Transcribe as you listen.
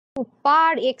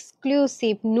Super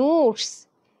exclusive notes,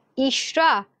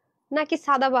 ইশরা নাকি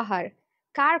সাদাবাহার,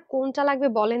 কার কোনটা লাগবে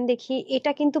বলেন দেখি।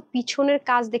 এটা কিন্তু পিছনের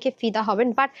কাজ দেখে ফিদা হবেন,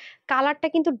 বাট কালারটা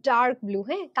কিন্তু ডার্ক ব্লু।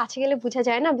 হ্যাঁ, কাছে গেলে বোঝা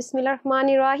যায় না। বিসমিল্লাহির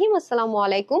রহমানির রহিম, আসসালামু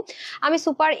আলাইকুম। আমি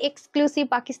সুপার এক্সক্লুসিভ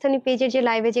পাকিস্তানি পেজের যে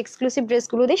লাইভে যে এক্সক্লুসিভ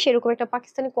ড্রেসগুলো দিই, সেরকম একটা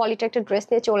পাকিস্তানি কোয়ালিটির একটা ড্রেস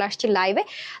নিয়ে চলে আসছি লাইভে।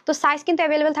 তো সাইজ কিন্তু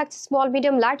অ্যাভেলেবেল থাকছে স্মল,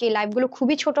 মিডিয়াম, লার্জ। এই লাইভগুলো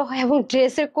খুবই ছোট হয় এবং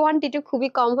ড্রেসের কোয়ান্টিটি খুবই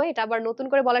কম হয়। এটা আবার নতুন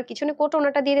করে বলার কিছু নেই। কোট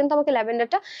ওনাটা দিয়ে দেন তো আমাকে,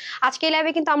 ল্যাভেন্ডারটা। আজকে এই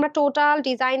লাইভে কিন্তু আমরা টোটাল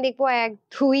ডিজাইন দেখবো 1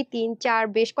 2 3 4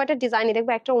 বেশ কয়টা ডিজাইনই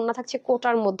দেখবো। একটা ওড়না থাকছে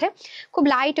কোটার মধ্যে, খুব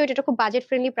লাইট ওয়েট, এটা খুব বাজেট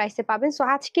ফ্রেন্ডলি প্রাইসে পাবেন। সো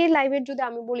আজকের লাইভের যদি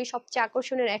আমি বলি সবচেয়ে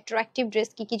আকর্ষণীয় অ্যাট্রাকটিভ ড্রেস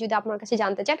কি কি যদি আপনার কাছে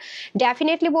জানতে চান,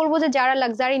 ডেফিনেটলি বলবো যে যারা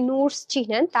লাক্সারি নুটস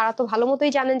চিনেন তারা তো ভালো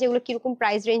মতোই জানেন যেগুলো কিরকম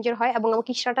প্রাইস রেঞ্জের হয়। এবং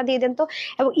আমাকে ইশরাটা দিয়ে দেন তো।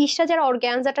 এবং ইশরা যারা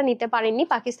অর্গ্যানজাটা নিতে পারেননি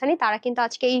পাকিস্তানি, তারা কিন্তু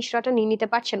আজকে এই ইশরাটা নিয়ে নিতে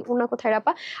পারছেন। ওনা কোথায়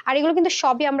রাপা। আর এগুলো কিন্তু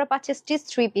সবই আমরা পাচ্ছি স্টিচ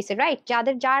 3 পিসের, রাইট?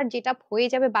 যাদের যার যেটা হয়ে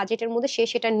যাবে বাজেটের মধ্যে সে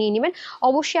সেটা নিয়ে নেবেন।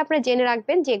 অবশ্যই আপনারা জেনে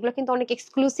রাখবেন যে এগুলো কিন্তু অনেক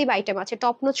এক্সক্লুসিভ আইটেম আছে,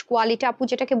 টপ নচ কোয়ালিটি আপু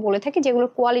যেটাকে বলে থাকি, যেগুলো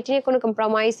কোয়ালিটি নিয়ে কোনো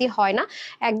কম্প্রোমাইজই হয় না।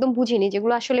 একদম বুঝিনি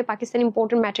যেগুলো আসলে পাকিস্তানি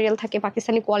ইম্পোর্টেড ম্যাটেরিয়াল থাকে,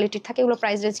 পাকিস্তানি কোয়ালিটির থাকে, এগুলো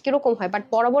প্রাইস রেঞ্জ কিরকম হয়। বাট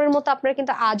বরাবরের মতো আপনারা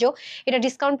কিন্তু আজও এটা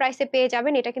ডিসকাউন্ট প্রাইসে পেয়ে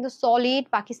যাবেন। এটা কিন্তু সলিড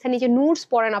পাকিস্তানি যে নুটস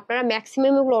পরেন আপনারা,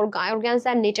 ম্যাক্সিমাম এগুলো অর্গানজা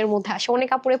আর নেটের মধ্যে আসে, অনেক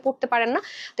কাপড়ে পড়তে পারেন না।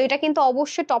 তো এটা কিন্তু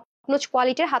অবশ্যই টপ নচ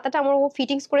কোয়ালিটির। হাতাটা আমার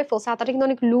ফিটিংস করে ফেলছে, হাতাটা কিন্তু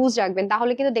অনেক লুজ রাখবেন,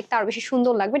 তাহলে কিন্তু দেখতে আরো বেশি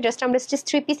সুন্দর লাগবে। ড্রেসটা আমরা স্টিচ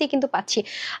 3 পিসই কিন্তু পাচ্ছি।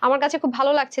 আমার কাছে খুব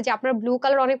ভালো লাগছে যে আপনারা ব্লু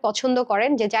কালার অনেক পছন্দ করেন।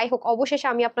 যে যাই হোক, অবশেষে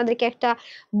আমি আপনাদেরকে একটা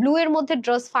ব্লু এর মধ্যে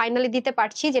ড্রেস ফাইনালি দিতে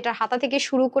পারছি, যেটা হাতা থেকে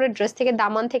শুরু করে ড্রেস থেকে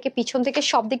দামান থেকে পিছন থেকে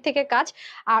সব দিক থেকে কাজ।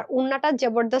 আর ওড়নাটা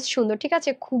জবরদস্ত সুন্দর, ঠিক আছে?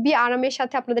 খুবই আরামের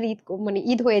সাথে আপনাদের ঈদ মানে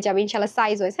ঈদ হয়ে যাবে ইনশাল্লাহ,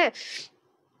 সাইজ ওয়াইজ। হ্যাঁ,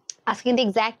 আজকে কিন্তু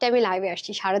এক্সাক্ট টাইমে লাইভে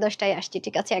আসছি, 10:30টায় আসছি,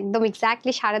 ঠিক আছে? একদম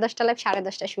এক্স্যাক্টলি 10:30 লাইভ,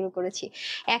 10:30টায় শুরু করেছি,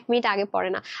 1 মিনিট আগে পড়ে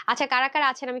না। আচ্ছা, কারা কারা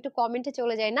আছেন আমি একটু কমেন্টে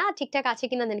চলে যাই না, ঠিকঠাক আছে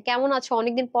কিনা দেন। কেমন আছো?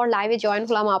 অনেকদিন পর লাইভে জয়েন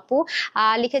হলাম আপু।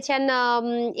 লিখেছেন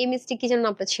এই মিস্টি কি যেন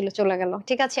নামটা ছিল, চলে গেল।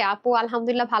 ঠিক আছে আপু,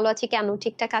 আলহামদুলিল্লাহ ভালো আছি। কেন,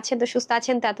 ঠিকঠাক আছেন তো? সুস্থ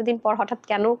আছেন তো? এতদিন পর হঠাৎ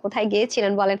কেন, কোথায়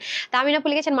গিয়েছিলেন বলেন। তামিন আপু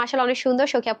লিখেছেন মাশাআল্লাহ অনেক সুন্দর।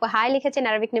 সখী আপু হাই লিখেছেন।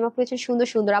 আরবিক নেম আপু লিখেছেন সুন্দর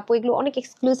সুন্দর। আপু এগুলো অনেক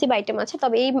এক্সক্লুসিভ আইটেম আছে,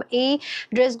 তবে এই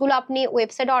ড্রেসগুলো আপনি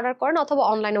ওয়েবসাইটে অর্ডার করেন অথবা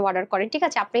অনলাইনে অর্ডার করেন, ঠিক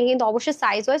আছে? আপনাকে কিন্তু অবশ্যই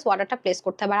সাইজ ওয়াইজ অর্ডারটা প্লেস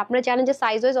করতে হবে। আর আপনারা জানেন যে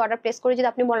সাইজ ওয়াইজ অর্ডার প্লেস করে যদি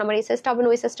আপনি বলেন আমার এই সাইজটা হবে না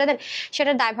ওই সাইজটা দেন,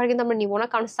 সেটা ড্রাইভার কিন্তু আমরা নিব না,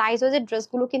 কারণ সাইজ ওয়াইজের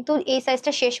ড্রেসগুলো কিন্তু এই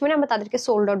সাইজটা শেষ মানে আমরা তাদেরকে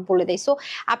সোল্ড আউট বলে দেই। সো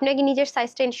আপনি আগে নিজের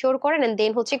সাইজটা ইনশিওর করেন এন্ড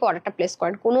দেন হচ্ছে অর্ডারটা প্লেস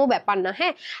করেন, কোনো ব্যাপার না।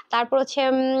 হ্যাঁ, তারপর হচ্ছে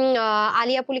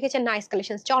আলিয়া আপু লিখেছেন নাইস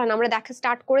কালেকশন। চলেন আমরা দেখা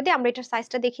স্টার্ট করে দিই। আমরা এটার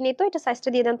সাইজটা দেখি নিই তো, এটা সাইজটা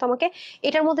দিয়ে দেন তো আমাকে।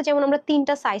 এটার মধ্যে যেমন আমরা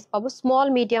 3টা সাইজ পাবো, স্মল,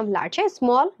 মিডিয়াম, লার্জ। হ্যাঁ,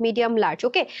 স্মল, মিডিয়াম, লার্জ।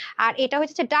 ওকে, আর এটা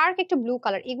হচ্ছে ডার্ক একটা ব্লু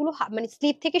কালার। এগুলো মানে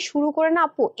স্লিপ থেকে শুরু করে না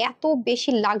আপু এত বেশি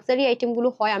লাক্সারি আইটেম গুলো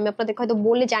হয়, আমি আপনাদেরকে হয়তো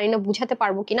বলে জানি না, বুঝাতে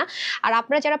পারবো কিনা। আর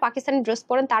আপনারা যারা পাকিস্তানি ড্রেস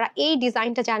পরেন তারা এই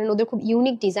ডিজাইনটা জানেন, ওদের খুব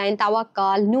ইউনিক ডিজাইন।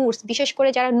 তাওয়াক্কাল, নুটস, বিশেষ করে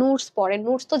যারা নুটস পরেন,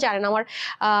 নুটস তো জানেন আমার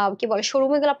কি বলে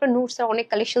শোরুমে গেলে আপনার নুটস এর অনেক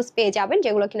কালেকশন পেয়ে যাবেন,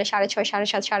 যেগুলো কিনা 6.5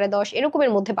 7.5 10.5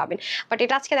 এরকমের মধ্যে পাবেন। বাট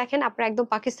এটা আজকে দেখেন আপনারা একদম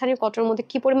পাকিস্তানি কটনের মধ্যে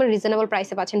কি পরিমাণ রিজনেবল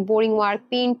প্রাইসে পাচ্ছেন। Boring work,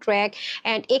 pin track,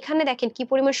 and এখানে দেখেন কি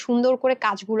পরিমাণ সুন্দর করে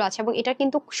কাজগুলো আছে। এবং এটা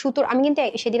কিন্তু সুতোর, আমি কিন্তু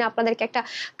সেদিন আপনাদেরকে একটা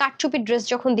কাটচুপির ড্রেস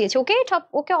যখন দিয়েছি, ওকে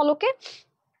ওকে অলোকে,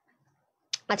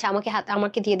 আচ্ছা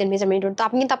আমাকে দিয়ে দেন মেজারমেন্ট। তো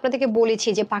আমি কিন্তু আপনাদেরকে বলেছি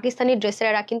যে পাকিস্তানি ড্রেসের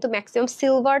এরা কিন্তু ম্যাক্সিমাম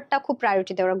সিলভারটা খুব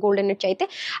প্রায়োরিটি দেয়, ওরা গোল্ডেনের চাইতে।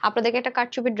 আপনাদেরকে একটা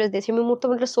কাটচুপির ড্রেস দিয়েছি আমি,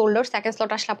 মুহূর্তে সোল্ডার সেকেন্ড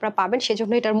স্লট আসলে আপনারা পাবেন,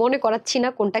 সেজন্য এটার মনে করাচ্ছি না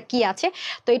কোনটা কি আছে।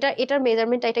 তো এটার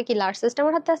মেজারমেন্ট, এটা কি লার্জ সাইজটা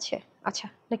আমার হাতে আছে? আচ্ছা,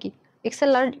 নাকি এক্সেল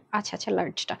লার্জ? আচ্ছা আচ্ছা,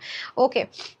 লার্জটা। ওকে,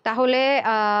 তাহলে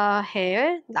হ্যাঁ,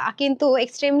 কিন্তু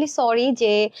এক্সট্রিমলি সরি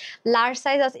যে লার্জ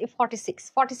সাইজ আছে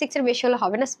 46 এর বেশি হলে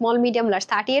হবে না। স্মল, মিডিয়াম, লার্জ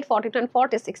 38 42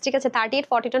 46, ঠিক আছে? 38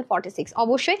 42 46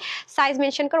 অবশ্যই সাইজ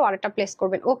মেনশন করে অর্ডারটা প্লেস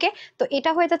করবেন। ওকে, তো এটা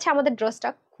হয়ে যাচ্ছে আমাদের ড্রেসটা।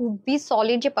 খুবই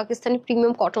সলিড যে পাকিস্তানি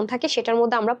প্রিমিয়াম কটন থাকে সেটার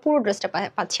মধ্যে আমরা পুরো ড্রেসটা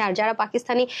পাচ্ছি। আর যারা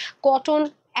পাকিস্তানি কটন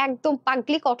একদম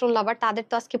পাগলি কটন লাভার, তাদের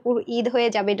তো আজকে পুরো ঈদ হয়ে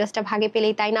যাবে ড্রেসটা ভাগে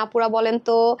পেলেই, তাই না পুরা বলেন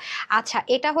তো? আচ্ছা,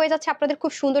 এটা হয়ে যাচ্ছে আপনাদের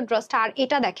খুব সুন্দর ড্রেসটা। আর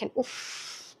এটা দেখেন, উফ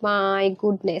মাই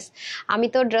গুডনেস, আমি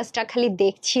তো ড্রেসটা খালি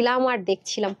দেখছিলাম আর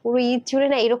দেখছিলাম, পুরো ঈদ জুড়ে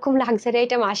না এরকম লাক্সারি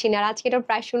আইটেম আসেনি। আর আজকে এটার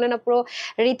প্রাইস শুনে না পুরো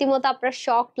রীতিমতো আপনার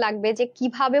শক লাগবে যে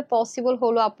কিভাবে পসিবল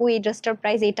হলো আপু এই ড্রেসটার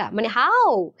প্রাইস এটা, মানে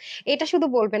হাউ। এটা শুধু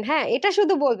বলবেন, হ্যাঁ এটা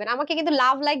শুধু বলবেন, আমাকে কিন্তু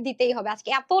লাভ লাইক দিতেই হবে আজকে।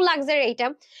 এত লাক্সারি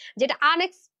আইটেম যেটা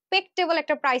আনএক্সপেক্টেবল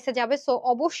একটা প্রাইসে যাবে। সো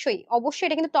অবশ্যই অবশ্যই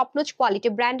এটা কিন্তু top notch quality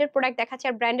branded product দেখাচ্ছে।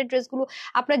 আর ব্র্যান্ডেড ড্রেসগুলো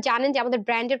আপনারা জানেন যে আমাদের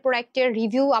ব্র্যান্ডেড প্রোডাক্টের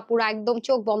রিভিউ আপুরা একদম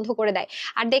চোখ বন্ধ করে দেয়।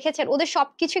 আর দেখেছেন ওদের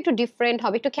সবকিছু একটু ডিফারেন্ট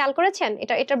হবে, একটু খেয়াল করেছেন?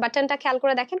 এটার বাটনটা খেয়াল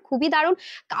করে দেখেন, খুবই দারুণ।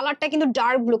 কালারটা কিন্তু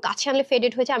ডার্ক ব্লু, কাছে আনলে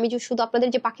ফেডেড হয়েছে। আমি যে শুধু আপনাদের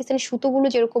যে পাকিস্তানি সুতোগুলো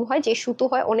যেরকম হয়, যে সুতো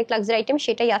হয় অনেক লাক্সারি আইটেম,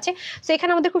 সেটাই আছে। তো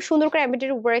এখানে আমাদের খুব সুন্দর করে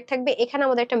এমব্রয়ডারি ওয়ার্ক থাকবে। এখানে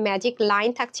আমাদের একটা ম্যাজিক লাইন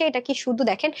থাকছে। এটা কি শুধু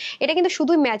দেখেন, এটা কিন্তু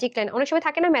শুধুই ম্যাজিক লাইন। অনেক সময়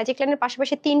থাকে না ম্যাজিক লাইনের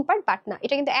পাশাপাশি 3 পার্ট, বাট না,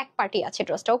 এটা কিন্তু এক পার্টি আছে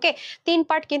ড্রেসটা, ওকে 3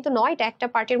 পার্ট কিন্তু নয়, এটা একটা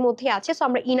পার্টের মধ্যে আছে। সো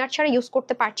আমরা ইনার ছাড়া ইউজ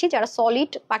করতে পারছি। যারা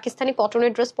সলিড পাকিস্তানি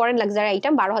কটনের ড্রেস পরেন লাক্সারি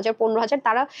আইটেম 12,000 15,000,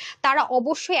 তারা তারা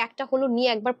অবশ্যই একটা হলো নিয়ে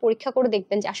একবার পরীক্ষা করে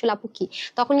দেখবেন যে আসলে আপু কি,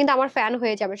 তখন কিন্তু আমার ফ্যান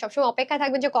হয়ে যাবে। সবসময় অপেক্ষায়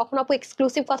থাকবেন যে কখন আপু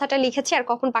এক্সক্লুসিভ কথাটা লিখেছে আর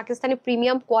কখন পাকিস্তানি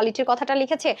প্রিমিয়াম কোয়ালিটির কথাটা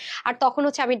লিখেছে, আর তখন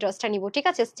হচ্ছে আমি ড্রেসটা নিব, ঠিক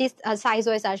আছে। স্টিচ সাইজ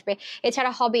ওয়াইজ আসবে,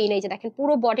 এছাড়া হবেই না। এই যে দেখেন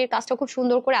পুরো বডির কাজটা খুব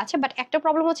সুন্দর করে আছে, বাট একটা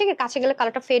প্রবলেম হচ্ছে কি কাছে গেলে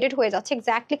কালারটা ফেডেড হয়ে যাচ্ছে,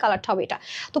 এক্স্যাক্টলি কালারটা হবে এটা।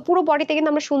 তো পুরো বডিতে কিন্তু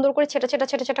আমরা সুন্দর করে ছেটা ছেটা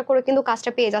ছেটা ছেটা করে কিন্তু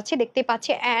কাজটা পেয়ে যাচ্ছি, দেখতেই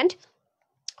পাচ্ছি। অ্যান্ড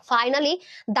ফাইনালি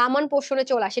দামান পোর্শনে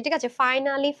চলে আসে, ঠিক আছে।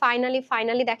 ফাইনালি ফাইনালি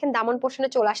ফাইনালি দেখেন দামান পোর্শনে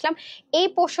চলে আসলাম। এই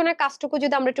পোর্শনের কাজটুকু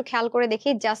যদি আমরা একটু খেয়াল করে দেখি,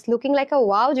 জাস্ট লুকিং লাইক আ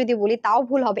ওয়াও যদি বলি তাও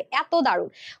ভুল হবে, এত দারুণ।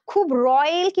 খুব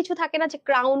রয়্যাল কিছু থাকে না যে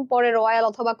ক্রাউন পরে রয়্যাল,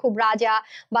 অথবা খুব রাজা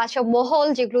বা সব মহল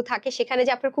যেগুলো থাকে সেখানে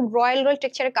যে আপনার খুব রয়্যাল রয়্যাল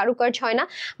টেক্সচারের কারুকার্য হয় না,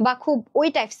 বা খুব ওই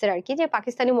টাইপসের আর কি, যে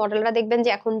পাকিস্তানি মডেলরা দেখবেন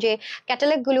যে এখন যে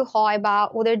ক্যাটালগ গুলো হয় বা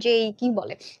ওদের যে কি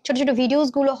বলে ছোট ছোট ভিডিওস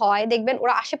গুলো হয়, দেখবেন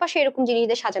ওরা আশেপাশে এরকম জিনিস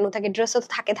দিয়ে সাজানো থাকে, ড্রেসও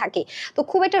থাকে থাকে। তো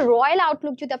খুব একটা রয়্যাল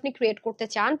আউটলুক যদি আপনি ক্রিয়েট করতে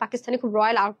চান, পাকিস্তানি খুব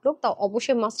রয়্যাল আউটলুক, তো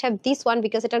অবশ্যই must have this one,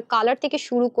 because এটার কালার থেকে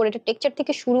শুরু করে, এটা টেক্সচার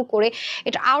থেকে শুরু করে,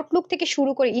 এটা আউটলুক থেকে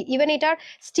শুরু করে, ইভেন এটার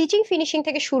স্টিচিং ফিনিশিং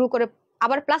থেকে শুরু করে,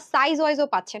 আবার প্লাস সাইজ ওয়াইজও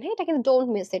পাচ্ছেন। হ্যাঁ, এটা কিন্তু ডোন্ট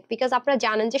মিস ইট, বিকজ আপনারা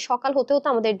জানেন যে সকাল হতে হতে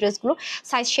আমাদের ড্রেসগুলো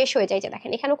সাইজ শেষ হয়ে যায়। যে দেখেন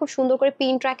এখানে খুব সুন্দর করে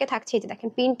পিন ট্র্যাকে থাকছে, এই যে দেখেন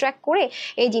পিন ট্র্যাক করে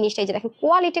এই জিনিসটা, এই যে দেখেন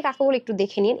কোয়ালিটি কাকে বলে একটু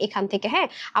দেখে নিন এখান থেকে। হ্যাঁ,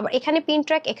 আবার এখানে পিন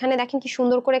ট্র্যাক, এখানে দেখেন কি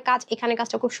সুন্দর করে কাজ, এখানে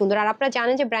কাজটা খুব সুন্দর। আর আপনারা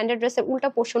জানেন যে ব্র্যান্ডেড ড্রেসের উল্টা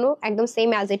পোর্শনও একদম সেম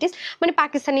অ্যাজ ইট ইজ, মানে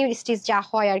পাকিস্তানি স্টিচ যা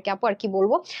হয় আর কি আপু, আর কি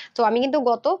বলবো। তো আমি কিন্তু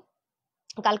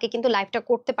কালকে কিন্তু লাইভটা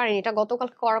করতে পারিনি, এটা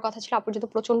গতকালকে করার কথা ছিল, আপুর যেহেতু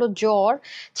প্রচন্ড জ্বর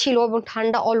ছিল এবং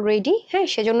ঠান্ডা অলরেডি, হ্যাঁ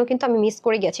সেজন্য কিন্তু আমি মিস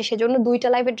করে গেছি। সেজন্য 2টা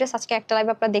লাইভের ড্রেস আজকে একটা লাইভ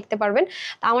আপনারা দেখতে পারবেন।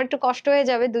 তা আমার একটু কষ্ট হয়ে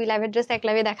যাবে 2 লাইভের ড্রেস এক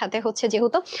লাইভে দেখাতে হচ্ছে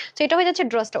যেহেতু। তো এটা হয়ে যাচ্ছে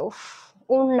ড্রেসটা। উফ,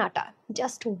 ওড়নাটা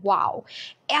জাস্ট ওয়াও,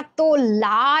 এত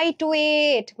লাইট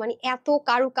ওয়েট, মানে এত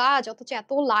কারুকাজ অথচ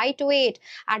এত লাইট ওয়েট।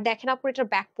 আর দেখেন আপুর এটার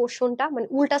ব্যাক পোর্শনটা, মানে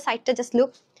উল্টা সাইডটা জাস্ট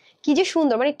লুক কি যে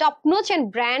সুন্দর, মানে টপ নোচ এন্ড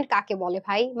ব্র্যান্ড কাকে বলে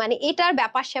ভাই, মানে এটার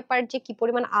ব্যাপার স্যাপার যে কি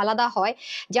পরিমাণ আলাদা হয়,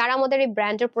 যারা আমাদের এই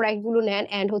ব্র্যান্ডের প্রোডাক্ট গুলো নেন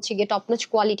এন্ড হচ্ছে গিয়ে টপ নোচ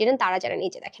কোয়ালিটি নেন তারা জানেন।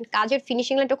 এই যে দেখেন কাজের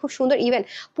ফিনিশিং লাইনটা খুব সুন্দর, ইভেন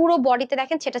পুরো বডিতে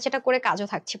দেখেন ছেটা ছেটা করে কাজও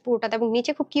থাকছে পুরোটাতে, এবং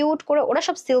নিচে খুব কিউট করে ওরা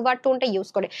সব সিলভার টোনটা ইউজ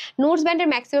করে। নোটস ব্র্যান্ডের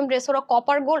ম্যাক্সিমাম ড্রেস ওরা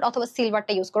কপার গোল্ড অথবা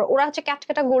সিলভারটা ইউজ করে, ওরা হচ্ছে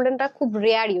ক্যাটকাটা গোল্ডেনটা খুব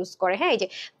রেয়ার ইউজ করে। হ্যাঁ, এই যে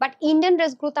বাট ইন্ডিয়ান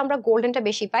ড্রেসগুলোতে আমরা গোল্ডেনটা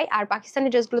বেশি পাই, আর পাকিস্তানি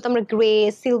ড্রেসগুলোতে আমরা গ্রে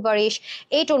সিলভারিশ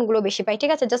এই টোনগুলো বেশি পাই,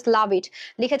 ঠিক আছে। জাস্ট লাভ ইট।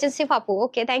 লিখেছেন সিফ আপু,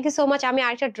 okay thank you so much. আমি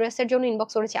আরেকটা ড্রেসের জন্য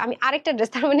ইনবক্স করেছি, আমি আরেকটা ড্রেস,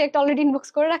 তার মানে একটা অলরেডি ইনবক্স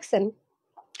করে রাখছেন।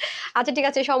 আচ্ছা ঠিক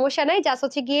আছে, সমস্যা নাই, জাস্ট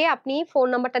হচ্ছে গিয়ে আপনি ফোন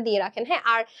নাম্বারটা দিয়ে রাখেন। হ্যাঁ,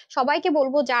 আর সবাইকে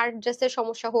বলবো যার ড্রেসের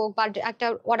সমস্যা হোক বা একটা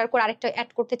অর্ডার করে আরেকটা অ্যাড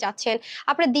করতে চাচ্ছেন,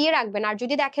 আপনারা দিয়ে রাখবেন। আর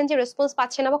যদি দেখেন যে রেসপন্স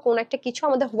পাচ্ছেন না বা কোনো একটা কিছু,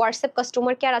 আমাদের হোয়াটসঅ্যাপ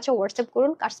কাস্টমার কেয়ার আছে, হোয়াটসঅ্যাপ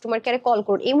করুন, কাস্টমার কেয়ারে কল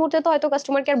করুন। এই মুহূর্তে তো হয়তো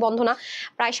কাস্টমার কেয়ার বন্ধ না,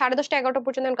 প্রায় 10:30 11টা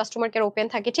পর্যন্ত কাস্টমার কেয়ার ওপেন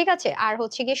থাকে, ঠিক আছে। আর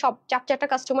হচ্ছে গিয়ে সব 4টা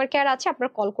কাস্টমার কেয়ার আছে, আপনারা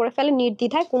কল করে ফেলেন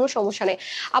নির্দ্বিধায়, কোনো সমস্যা নেই।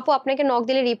 আপু আপনাকে নক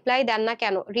দিলে রিপ্লাই দেন না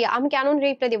কেন? আমি কেন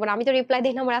রিপ্লাই দিব না? আমি তো রিপ্লাই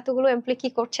দিই না, আমার এতগুলো এমপ্লয়ি কি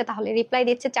করছে তাহলে? রিপ্লাই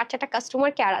দিচ্ছে 4টা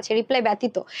কাস্টমার কেয়ার আছে, রিপ্লাই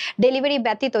ব্যতীত, ডেলিভারি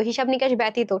ব্যতীত, হিসাব নিকাশ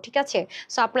ব্যতীত, ঠিক আছে।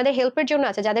 সো আপনাদের হেল্পের জন্য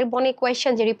আছে, যাদের মনে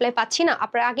কোয়েশ্চেন যে রিপ্লাই পাচ্ছি না,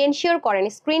 আপনারা আগে এনশিওর করেন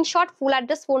screenshot full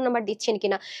address phone number দিচ্ছেন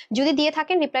কিনা। যদি দিয়ে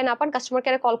থাকেন রিপ্লাই না পান কাস্টমার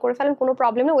কেয়ারে কল করে ফেলেন, কোনো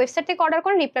প্রবলেম নেই। ওয়েবসাইট থেকে অর্ডার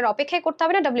করেন, রিপ্লাইয়ের অপেক্ষায় করতে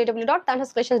হবে না,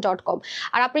 www.tanhacollections.com।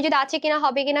 আর আপনি যদি আছে কিনা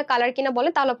হবে কিনা কালার কিনা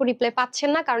বলেন, তাহলে আপনি রিপ্লাই পাচ্ছেন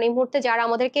না, কারণ এই মুহূর্তে যারা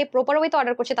আমাদেরকে প্রপার ওয়েতে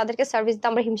অর্ডার করছে তাদেরকে সার্ভিস দিতে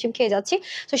আমরা হিমশিম খেয়ে যাচ্ছি।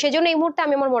 তো সেই জন্য এই মুহূর্তে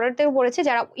আমি আমার মডারেটর বলেছি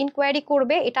যারা ইনকোয়ারি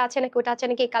করবে এটা আছে নাকি ওটা আছে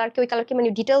নাকি এই কালার কি ওই কালার কি, মানে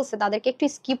ডিটেলসে তাদেরকে একটু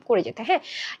স্কিপ করে যেতে। হ্যাঁ,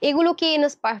 এগুলো কি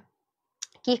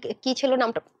কি কি ছিল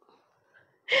নামটা,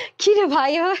 কি রে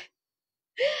ভাই?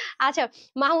 আচ্ছা,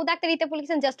 মাহমুদ আক্তার ইতে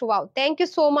লিখেছেন just wow, thank you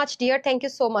so much dear, thank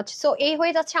you so much. So এই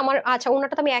হয়ে যাচ্ছে আমার। আচ্ছা,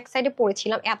 ওনাটা তো আমি এক সাইডে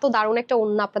পরেছিলাম, এত দারুণ একটা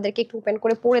ওন্না, আপনাদেরকে একটু ওপেন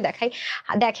করে পরে দেখাই।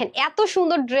 দেখেন এত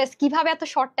সুন্দর ড্রেস কিভাবে এত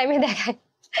শর্ট টাইমে দেখায়।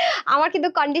 আমার কিন্তু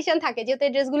কন্ডিশন থাকে, যেহেতু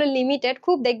এই ড্রেসগুলো লিমিটেড,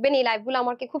 খুব দেখবেন এই লাইভগুলো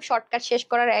আমাকে খুব শর্টকাট শেষ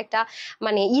করার একটা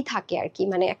মানে থাকে আর কি,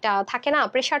 মানে একটা থাকে না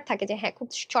প্রেশার থাকে যে হ্যাঁ খুব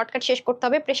শর্টকাট শেষ করতে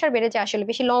হবে, প্রেশার বেড়ে যায় আসলে।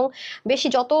 বেশি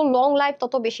যত লং লাইফ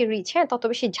তত বেশি রিচ, হ্যাঁ তত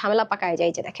বেশি ঝামেলা পাকায়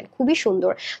যায়। যে দেখেন খুবই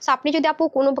সুন্দর। সো আপনি যদি আপু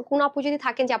কোনো আপু যদি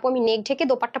থাকেন যে আপু আমি নেক ঢেকে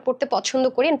দোপাট্টা পড়তে পছন্দ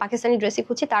করি, পাকিস্তানি ড্রেসই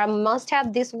খুঁজছি, তারা must have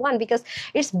this one, because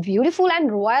it's beautiful and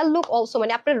royal look also.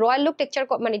 মানে আপনার রয়্যাল লুক টেক্সচার,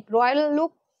 মানে রয়্যাল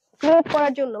লুক ক্রিয়েট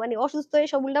করার জন্য, মানে অসুস্থ হয়ে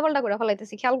সব উল্টাপাল্টা করে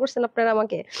ফেলাইতেছি, খেয়াল করছেন আপনারা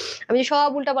আমাকে? আমি সব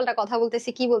উল্টাপাল্টা কথা বলতেছি,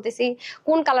 কি বলতেছি,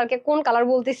 কোন কালারকে কোন কালার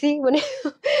বলতেছি, মানে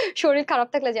শরীর খারাপ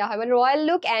থাকলে যা হয়। মানে রয়্যাল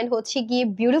লুক অ্যান্ড হচ্ছে গিয়ে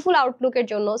বিউটিফুল আউটলুকের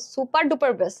জন্য সুপার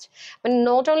ডুপার বেস্ট, মানে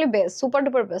not only best, super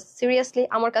duper best. Seriously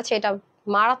আমার কাছে এটা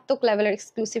মারাত্মক লেভেলের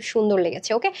এক্সক্লুসিভ সুন্দর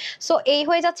লেগেছে। ওকে, সো এই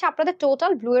হয়ে যাচ্ছে আপনাদের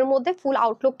টোটাল ব্লু এর মধ্যে ফুল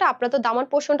আউটলুকটা। আপনারা তো দামান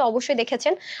পোর্শনটা অবশ্যই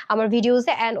দেখেছেন আমার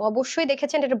ভিডিওসে, এন্ড অবশ্যই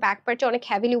দেখেছেন এটা ব্যাক পার্টে অনেক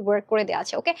হেভিলি ওয়ার্ক করে দেওয়া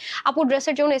আছে। ওকে আপু,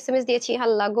 ড্রেসের জন্য এসএমএস দিয়েছি,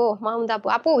 হাল্লা গো মাহমুদ আপু।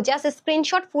 আপু just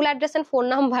screenshot, full address and phone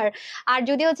number. আর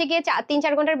যদি হচ্ছে গিয়ে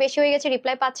 3-4 ঘন্টার বেশি হয়ে গেছে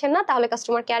রিপ্লাই পাচ্ছেন না, তাহলে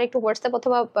কাস্টমার কেয়ার একটু হোয়াটসঅ্যাপ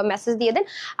অথবা মেসেজ দিয়ে দেন।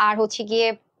 আর হচ্ছে গিয়ে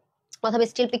অথবা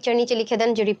স্টিল পিকচার নিচে লিখে দেন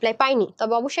যে রিপ্লাই পাইনি।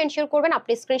 তবে অবশ্যই এনশিওর করবেন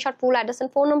আপনি screenshot, full address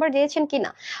and phone number দিয়েছেন কিনা।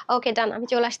 ওকে ডান, আমি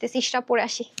চলে আসতেছি, স্টাফ পরে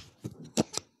আসি।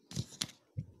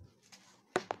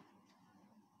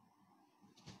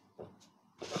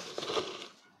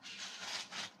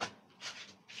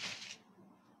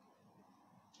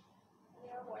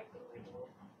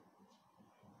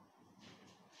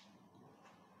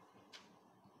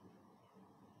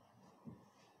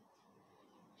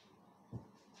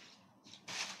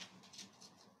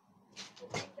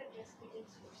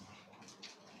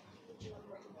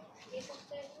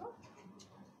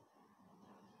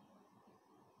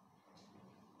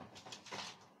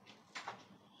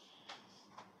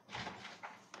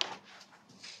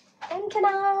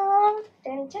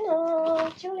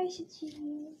 চলে এসেছি।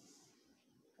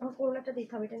 আমার করোনাটা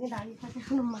দিতে হবে, এটা নিয়ে দাঁড়িয়ে থাকার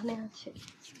কোনো মানে আছে?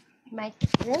 মাইক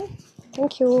দেন,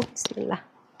 থ্যাংক ইউ, বিসমিল্লাহ।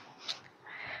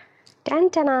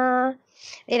 টানটানা,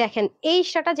 এই দেখেন এই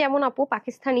ইশরাটা যেমন আপু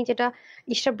পাকিস্তানি যেটা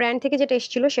ইশরা ব্র্যান্ড থেকে যেটা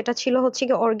এসেছিল সেটা ছিল হচ্ছে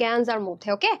কি অর্গানজার মধ্যে।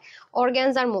 ওকে,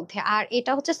 অর্গানজার মধ্যে, আর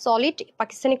এটা হচ্ছে সলিড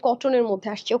পাকিস্তানি কটনের মধ্যে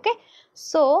আসছে। ওকে,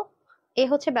 সো এ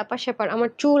হচ্ছে ব্যাপার স্যাপার। আমার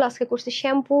চুল আজকে করছে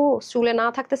শ্যাম্পু, চুলে না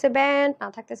থাকতেছে ব্যান্ড, না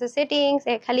থাকতেছে সেটিংস,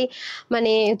 খালি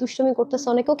মানে দুষ্টুমি করতেছে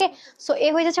অনেক। ওকে, সো এ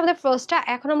হয়ে যাচ্ছে আমাদের ফার্স্টটা।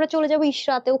 এখন আমরা চলে যাবো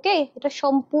ইশরাতে। ওকে, এটা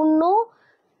সম্পূর্ণ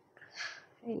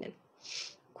এই নেন,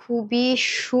 খুবই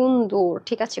সুন্দর,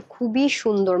 ঠিক আছে, খুবই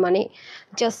সুন্দর, মানে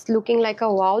জাস্ট লুকিং লাইক আ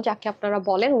ওয়াও, যাকে আপনারা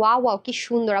বলেন ওয়াও ওয়াও কি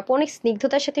সুন্দর আপু, অনেক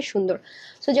স্নিগ্ধতার সাথে সুন্দর।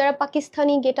 সো যারা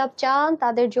পাকিস্তানি গেট আপ চান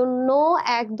তাদের জন্য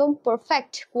একদম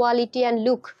perfect quality and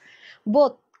look,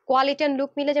 both quality and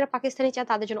look মিলে যারা পাকিস্তানি চান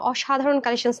তাদের জন্য অসাধারণ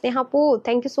কালেকশন। স্নেহা আপু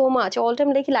thank you so much, all time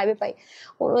দেখি লাইভে পাই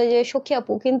ওই যে সখী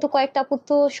আপু, কিন্তু কয়েকটা আপু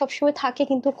তো সবসময় থাকে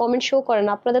কিন্তু কমেন্ট শো করে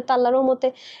না। আপনাদের তো আল্লাহর মতে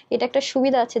এটা একটা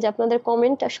সুবিধা আছে যে আপনাদের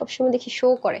কমেন্টটা সবসময় দেখি শো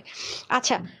করে।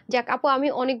 আচ্ছা যাক আপু, আমি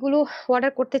অনেকগুলো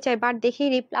অর্ডার করতে চাই, বাট দেখি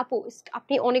আপু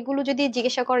আপনি অনেকগুলো যদি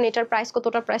জিজ্ঞাসা করেন এটার প্রাইস কত,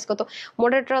 ওটার প্রাইস কত,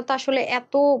 মডেলটা তো আসলে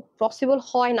এত পসিবল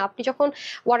হয় না। আপনি যখন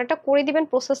অর্ডারটা করে দিবেন,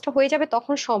 প্রসেসটা হয়ে যাবে,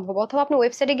 তখন সম্ভব। অথবা আপনি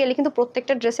ওয়েবসাইটে গেলে কিন্তু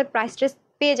প্রত্যেকটা ড্রেসের প্রাইস ট্রেস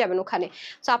পেয়ে যাবেন ওখানে।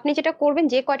 তো আপনি যেটা করবেন,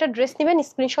 যে কয়টা ড্রেস নেবেন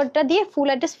স্ক্রিনশটটা দিয়ে ফুল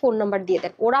অ্যাড্রেস, ফোন নাম্বার দিয়ে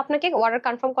দেন, ওরা আপনাকে অর্ডার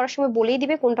কনফার্ম করার সময় বলেই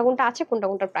দিবে কোনটা কোনটা আছে, কোনটা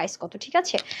কোনটার প্রাইস কত। ঠিক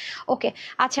আছে, ওকে।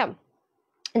 আচ্ছা,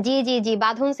 জি জি জি,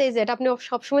 বাঁধন সেজ এটা আপনি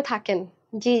সবসময় থাকেন।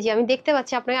 জি জি, আমি দেখতে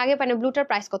পাচ্ছি আপনাকে আগে পাই না। ব্লুটার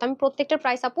প্রাইস কত? আমি প্রত্যেকটার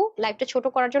প্রাইস আপু লাইভটা ছোট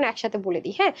করার জন্য একসাথে বলে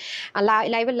দিই, হ্যাঁ,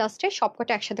 লাইভের লাস্টে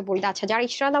সবকটা একসাথে বলে দিই। আচ্ছা, যারা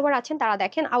ইশরা লাভার আছেন তারা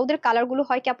দেখেন, ওদের কালার গুলো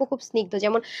হয় কি আপু খুব স্নিগ্ধ।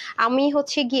 যেমন আমি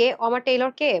হচ্ছে গিয়ে আমার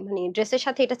টেইলরকে মানে ড্রেসের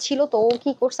সাথে এটা ছিল, তো ও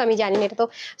কি করছে আমি জানি না, এটা তো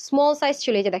স্মল সাইজ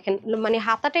ছিল। এই যে দেখেন, মানে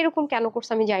হাতাটা এরকম কেন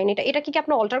করছে আমি জানি না। এটা কি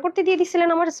আপনি অল্টার করতে দিয়ে দিছিলেন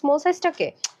আমার স্মল সাইজটাকে?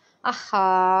 আহা,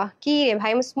 কি রে ভাই,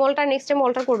 আমি স্মলটা নেক্সট টাইম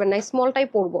অল্টার করবেন না, স্মলটাই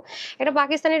পরবো। এটা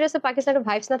পাকিস্তানি ড্রেসে পাকিস্তানের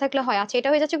ভাইবস না থাকলে হয়। আচ্ছা, এটা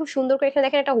হয়ে যাচ্ছে খুব সুন্দর করে, এখানে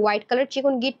দেখেন এটা হোয়াইট কালার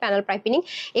চিকন গিট প্যানেল পাইপিনিং,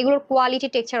 এগুলোর কোয়ালিটি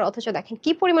টেক্সচার অথচ দেখেন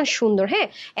কি পরিমাণ সুন্দর। হ্যাঁ,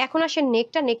 এখন আসে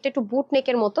নেকটা একটু বুট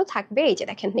নেকের মতো থাকবে। এই যে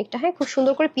দেখেন নেকটা, হ্যাঁ, খুব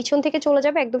সুন্দর করে পিছন থেকে চলে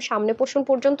যাবে একদম সামনে পোর্শন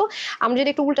পর্যন্ত। আমরা যদি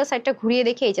একটু উল্টা সাইডটা ঘুরিয়ে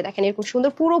দেখি, এই যে দেখেন এরকম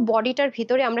সুন্দর পুরো বডিটার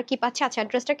ভিতরে আমরা কি পাচ্ছি। আচ্ছা,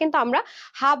 ড্রেসটা কিন্তু আমরা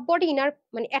হাফ বডি ইনার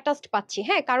মানে অ্যাটাচড পাচ্ছি,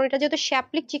 হ্যাঁ, কারণ এটা যেহেতু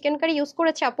শ্যাপলিক চিকেন কারি ইউজ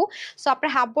করেছে আপু, সো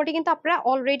আপনার হাফ বডি কিন্তু আপনারা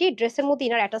অলরেডি ড্রেসের মধ্যে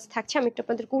ইনার অ্যাটাচ থাকছে। আমি একটু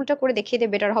আপনাদের উল্টা করে দেখিয়ে দিই,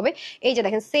 বেটার হবে। এই যে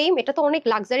দেখেন সেম, এটা তো অনেক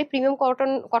লাক্সারি প্রিমিয়াম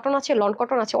কটন আছে, লন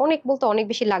কটন আছে, অনেক বলতে অনেক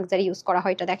বেশি লাক্সারি ইউজ করা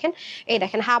হয় এটা। দেখেন এই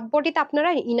দেখেন হাফ বডিতে আপনারা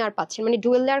ইনার পাচ্ছেন, মানে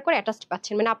ডুয়েল লেয়ার করে অ্যাটাচড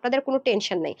পাচ্ছেন, মানে আপনাদের কোনো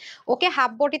টেনশন নেই। ওকে,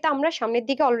 হাফ বডিতে আমরা সামনের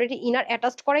দিকে অলরেডি ইনার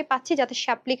অ্যাটাচড করাই পাচ্ছি, যাতে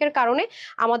শ্যাপলিকের কারণে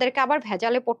আমাদেরকে আবার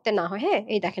ভেজালে পড়তে না হয়। হ্যাঁ,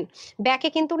 এই দেখেন ব্যাকে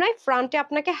কিন্তু নাই, ফ্রন্টে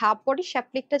আপনাকে হাফ বডি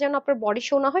শ্যাপলিকটা যেন আপনার বডি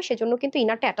শো না হয় সেজন্য কিন্তু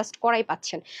ইনারটা অ্যাটাচড করাই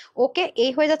পাচ্ছেন। ওকে,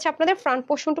 এই হয়ে যাচ্ছে আপনাদের ফ্রন্ট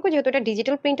পোর্শনটুকু, যেহেতু এটা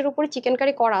ডিজিটাল প্রিন্টের উপরে চিকেন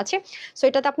কারি করা আছে, সো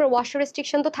এটাতে আপনার ওয়াশার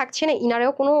রেস্ট্রিকশন তো থাকছে না,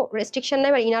 ইনারেও কোনো রেস্ট্রিকশন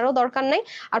নাই বা ইনারও দরকার নাই।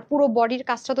 আর পুরো বডির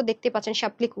কাজটা তো দেখতে পাচ্ছেন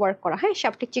শ্যাপলিক ওয়ার্ক করা, হ্যাঁ,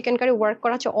 শ্যাপলিক চিকেন কারি ওয়ার্ক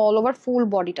করা আছে অল ওভার ফুল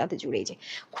বডিটাতে জুড়ে। যে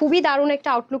খুবই দারুণ একটা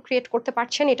আউটলুক ক্রিয়েট করতে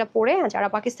পারছেন এটা পরে। যারা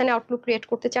পাকিস্তানি আউটলুক ক্রিয়েট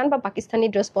করতে চান বা পাকিস্তানি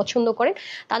ড্রেস পছন্দ করেন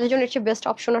তাদের জন্য এর চেয়ে বেস্ট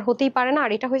অপশন আর হতেই পারে না।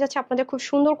 আর এটা হয়ে যাচ্ছে আপনাদের খুব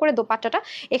সুন্দর করে দোপাট্টাটা,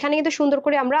 এখানে কিন্তু সুন্দর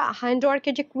করে আমরা হ্যান্ড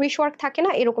ওয়ার্কের যে ক্রুইশ ওয়ার্ক থাকে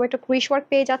না, এরকম একটা ক্রুইশ ওয়ার্ক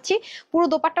পেয়ে যাচ্ছি। পুরো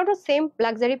দোপাট্টাটা সেম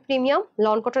লাক্সারি প্রিমিয়াম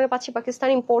লন কটনে পাচ্ছি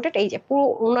পাকিস্তানি ইম্পোর্টেড। এই যে পুরো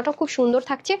ওনাটা খুব সুন্দর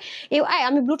থাকছে।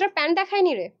 আমি ব্লুটার প্যান্ট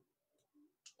দেখাইনি রে,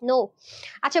 নো।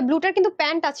 আচ্ছা, ব্লুটার কিন্তু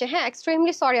প্যান্ট আছে, হ্যাঁ,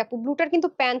 এক্সট্রিমলি সরি আপু, ব্লুটার কিন্তু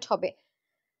প্যান্ট হবে।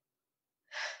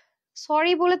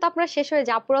 সরি বলে তো আপনারা শেষ হয়ে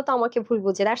যায়, আপুরা তো আমাকে ভুল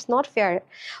বুঝে, দ্যাটস নট ফেয়ার।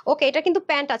 ওকে, এটা কিন্তু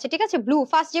প্যান্ট আছে, ঠিক আছে, ব্লু,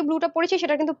 ফার্স্ট যে ব্লুটা পরেছি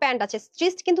সেটা কিন্তু প্যান্ট আছে,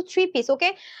 স্টিচড কিন্তু 3 পিস। ওকে,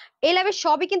 এই লাইভে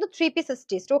সবই কিন্তু 3 পিস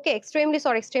স্টিচড। ওকে, এক্সট্রিমলি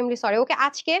সরি, এক্সট্রিমলি সরি। ওকে,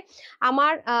 আজকে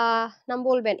আমার নাম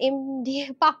বলবেন, এমডি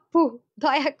পাপ্পু,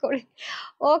 দয়া করে।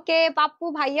 ওকে পাপ্পু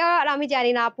ভাইয়া, আর আমি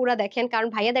জানি না আপুরা দেখেন, কারণ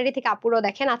ভাইয়া দাঁড়িয়ে থেকে আপুরাও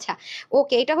দেখেন। আচ্ছা,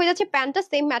 ওকে, এটা হয়ে যাচ্ছে প্যান্টটা,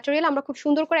 সেম ম্যাটেরিয়াল, আমরা খুব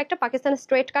সুন্দর করে একটা পাকিস্তান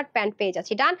স্ট্রেট কাট প্যান্ট পেয়ে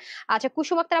যাচ্ছি। ডান। আচ্ছা,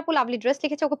 কুসুম আক্তার আপু লাভলি ড্রেস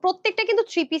লিখেছে। ওকে, প্রত্যেকটা কিন্তু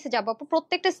 3 পিসে যাবো আপু,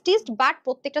 প্রত্যেকটা স্টিচড, বাট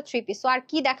প্রত্যেকটা 3 পিস। তো আর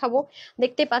কি দেখাবো,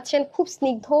 দেখতে পাচ্ছেন খুব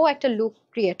স্নিগ্ধ একটা লুক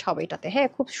ক্রিয়েট হবে এটাতে। হ্যাঁ,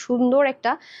 খুব সুন্দর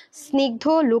একটা স্নিগ্ধ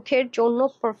লুকের জন্য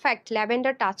পারফেক্ট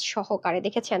ল্যাভেন্ডার টাচ সহকারে,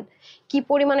 দেখেছেন কি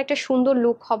পরিমাণ একটা সুন্দর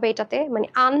লুক হবে এটাতে, মানে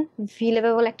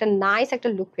আনভিলেবল একটা নাইস একটা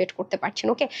লুক ক্রিয়েট করতে পারছেন।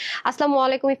 ওকে, আসসালামু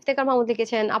আলাইকুম, ইফতেখার মাহমুদ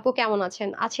লিখেছেন, আপু কেমন আছেন?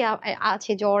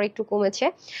 আছে, জ্বর একটু কমেছে,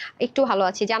 একটু ভালো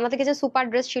আছি। জান্নাত লিখেছেন সুপার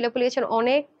ড্রেস, শিলাপু লিখেছেন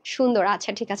অনেক সুন্দর।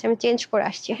 আচ্ছা ঠিক আছে, আমি চেঞ্জ করে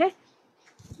আসছি। হ্যাঁ,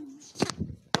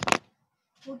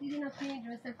 প্রতিদিন আপনি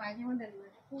ড্রেসের পায়জামা দেন না,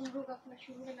 কোন রোগ আপনার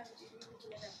শুরু হয়ে গেল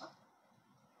বলে ব্যাপার।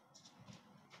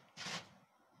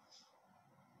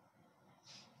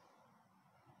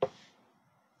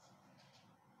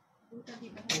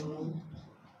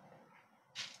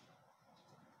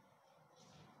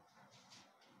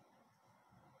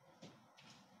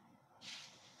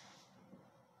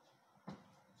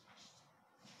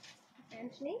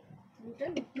 প্যান্ট নেই,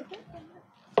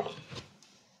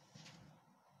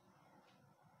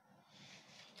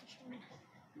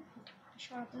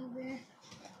 সরাতে হবে।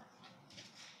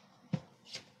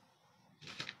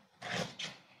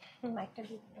 একটা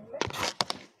দিতে হবে।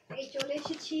 এই চলে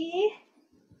এসেছি।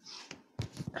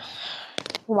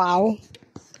 ওয়াও,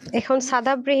 এখন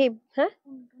সাদা ব্রেহিব। হ্যাঁ,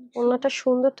 ওনাটা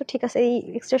সুন্দর তো, ঠিক আছে, এই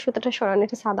এক্সট্রা সুতাটা সরান,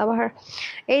 এটা সাদাবাহার।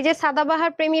 এই যে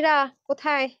সাদাবাহার প্রেমীরা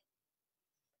কোথায়,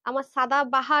 আমার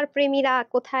সাদাবাহার প্রেমীরা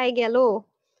কোথায় গেল,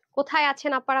 কোথায়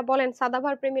আছেন আপনারা বলেন,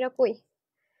 সাদাবাহার প্রেমীরা কই?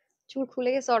 চুল খুলে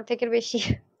গেছে অর্ধেকের বেশি।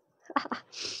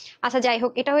 আচ্ছা যাই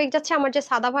হোক, এটা হয়ে যাচ্ছে আমার যে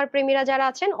সাদাভার প্রেমীরা যারা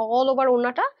আছেন, অল ওভার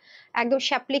ওড়নাটা একদম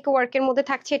শ্যাপলিক ওয়ার্কের মধ্যে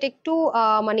থাকছে। এটা একটু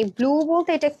মানে ব্লু বলতে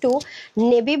এটা একটু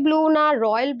নেভি ব্লু না,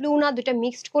 রয়্যাল ব্লু না, দুটা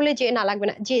মিক্সড করলে যে না লাগবে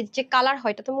না, যে যে কালার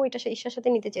হয়, এটা তো আমি ওইটা ঈশার সাথে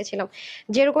নিতে চেয়েছিলাম,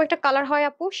 যেরকম একটা কালার হয়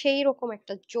আপু, সেই রকম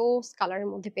একটা জোস কালারের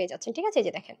মধ্যে পেয়ে যাচ্ছেন। ঠিক আছে, এই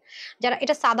যে দেখেন, যারা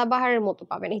এটা সাদাবাহারের মতো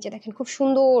পাবেন, এই যে দেখেন খুব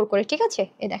সুন্দর করে, ঠিক আছে,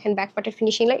 এই দেখেন ব্যাক পার্টের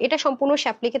ফিনিশিং লাইন, এটা সম্পূর্ণ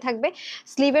শ্যাপলিকে থাকবে,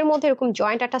 স্লিভের মধ্যে এরকম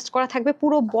জয়েন্ট অ্যাটাচ করা থাকবে,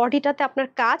 পুরো বডিটাতে আপনার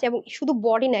কাজ, এবং শুধু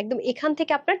বডি না, একদম এখান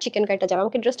থেকে আপনার চিকেন কারিটা যাবে।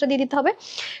 আমাকে ড্রেসটা দিয়ে দিতে হবে।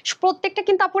 প্রত্যেকটা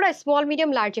কিন্তু আপনারা স্মল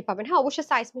মিডিয়াম লার্জে পাবেন। হ্যাঁ, অবশ্যই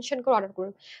সাইজ মেনশন করে অর্ডার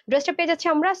করুন। ড্রেসটা পেয়ে যাচ্ছে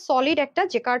আমরা সলিড একটা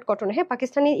জেকার্ড কটন, হ্যাঁ,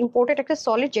 পাকিস্তানি ইম্পোর্টেড একটা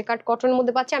সলিড জেকার্ড কটনের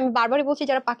মধ্যে পাচ্ছি। আমি বারবারই বলছি,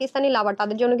 যারা পাকিস্তানি লাভার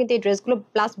তাদের জন্য কিন্তু এই ড্রেসগুলো,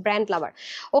 প্লাস ব্র্যান্ড লাভার।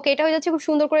 ওকে, এটা হয়ে যাচ্ছে খুব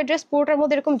সুন্দর করে ড্রেস, পুরোটার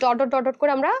মধ্যে এরকম ডট ডট ডট ডট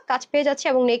করে আমরা কাজ পেয়ে যাচ্ছি,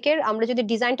 এবং নেকের আমরা যদি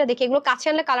ডিজাইনটা দেখি, এগুলো কাছে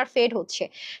আনলে কালার ফেড হচ্ছে,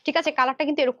 ঠিক আছে, কালারটা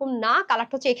কিন্তু এরকম না,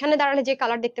 কালারটা হচ্ছে এখানে দাঁড়ালে যে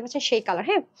কালার দেখতে পাচ্ছেন সেই কালার।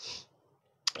 হ্যাঁ,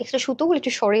 এক্সট্রা সুতোগুলো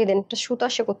একটু সরিয়ে দেন, একটা সুতো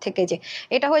আসে কোত্থেকে যে,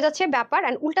 এটা হয়ে যাচ্ছে ব্যাপার।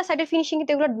 এন্ড উল্টা সাইডের ফিনিশিং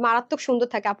কিন্তু এগুলো মারাত্মক সুন্দর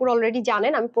থাকে, আপুরা অলরেডি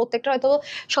জানেন। আমি প্রত্যেকটা হয়তো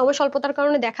সময় স্বল্পতার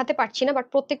কারণে দেখাতে পারছি না, বাট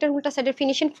প্রত্যেকটার উল্টা সাইডের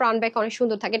ফিনিশিং ফ্রন্ট ব্যাক অনেক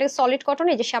সুন্দর থাকে। এটা সলিড কটন,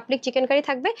 এই যে শ্যাপলিক চিকেন কারি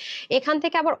থাকবে, এখান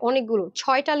থেকে আবার অনেকগুলো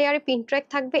 6টা লেয়ারে পিন ট্র্যাক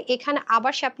থাকবে, এখানে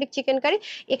আবার শ্যাপলিক চিকেন কারি,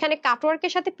 এখানে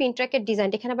কাটওয়ার্কের সাথে পিন ট্র্যাকের ডিজাইন,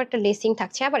 এখানে আবার একটা লেসিং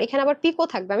থাকছে, আবার এখানে আবার পিকো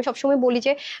থাকবে। আমি সবসময় বলি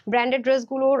যে ব্র্যান্ডেড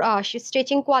ড্রেসগুলোর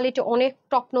স্ট্রেচিং কোয়ালিটি অনেক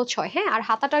টপ নোচ হয়। হ্যাঁ, আর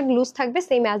হাতাটা লুজ থাকবে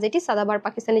same as it is সাদাবার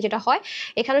Pakistani যেটা হয়,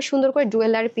 এখানে সুন্দর করে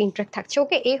ডুয়েল লাইনের পিন ট্র্যাক থাকছে।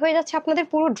 ওকে, এই হয়ে যাচ্ছে আপনাদের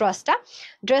পুরো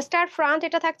ড্রেসটার ফ্রন্ট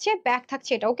এটা থাকছে, ব্যাক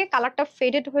থাকছে এটা। ওকে, কালারটা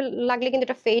ফেডেড লাগলে কিন্তু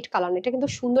এটা ফেড কালার না, এটা কিন্তু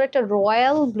সুন্দর একটা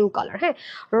রয়্যাল ব্লু কালার। হ্যাঁ,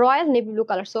 royal navy blue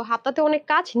colour. So হাতাতে অনেক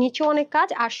কাজ, নিচেও অনেক কাজ,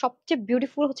 আর সবচেয়ে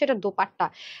বিউটিফুল হচ্ছে এটা দোপাট্টা।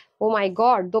 ও মাই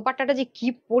গড, দোপাট্টাটা যে কি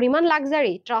পরিমাণ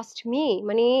লাক্সারি, ট্রাস্ট মি,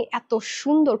 মানে এত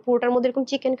সুন্দর, পুরোটার মধ্যে এরকম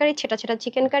চিকেন কারি, ছেটা ছেটা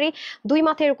চিকেন কারি, দুই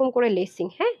মাথায় এরকম করে লেসিং।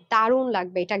 হ্যাঁ, দারুণ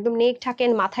লাগবে এটা, একদম নেক ঢাকেন,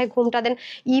 মাথায় ঘুমটা দেন,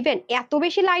 ইভেন এত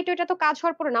বেশি লাইট ওইটা তো কাজ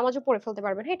হওয়ার পরে নামাজও পরে ফেলতে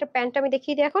পারবেন। হ্যাঁ, এটা প্যান্টটা আমি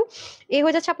দেখিয়ে দিই এখন। এই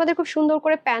হয়ে যাচ্ছে আপনাদের খুব সুন্দর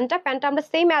করে প্যান্টটা আমরা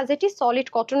same as it is solid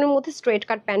কটনের মধ্যে স্ট্রেট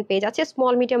কাট প্যান্ট পেয়ে যাচ্ছে,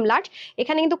 স্মল মিডিয়াম লার্জ,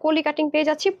 এখানে কিন্তু কলি কাটিং পেয়ে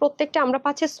যাচ্ছি, প্রত্যেকটা আমরা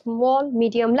পাচ্ছি স্মল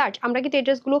মিডিয়াম লার্জ। আমরা কিন্তু এই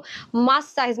ড্রেসগুলো মাস্ট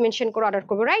সাইজ মেনশন করে অর্ডার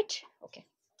করবো, রাইট? ওকে,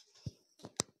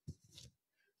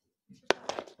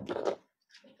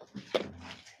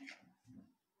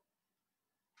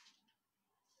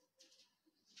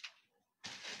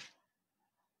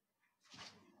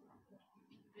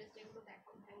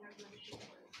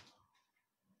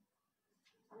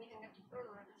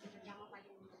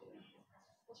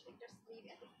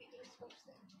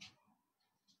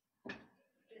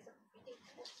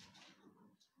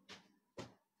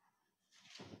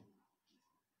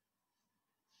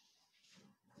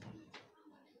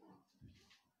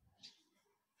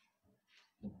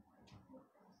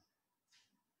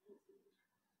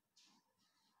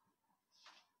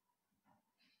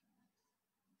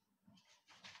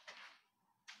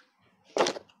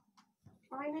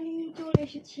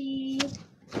 এসেছি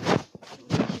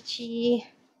এসেছি।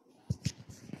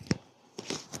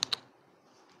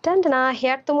 না,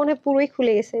 হেয়ার তো মনে হয় পুরোই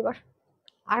খুলে গেছে এবার।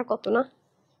 আর কত না,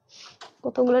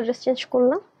 কতগুলো ড্রেস চেঞ্জ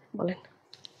করলাম বলেন,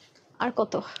 আর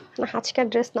কত না আজকের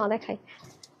ড্রেস না দেখাই।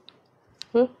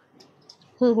 হুম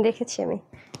হুম দেখেছি আমি।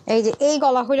 এই যে এই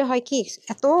গলা হলে হয় কি,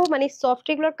 এত মানে সফট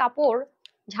এগুলোর কাপড়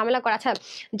ঝামেলা করা। আচ্ছা,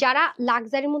 যারা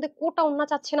লাক্সারির মধ্যে কোটা ওড়না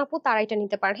চাচ্ছেন আপু, তারা এটা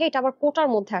নিতে পারেন। হ্যাঁ, এটা আবার কোটার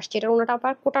মধ্যে আসছে, এটা ওড়নাটা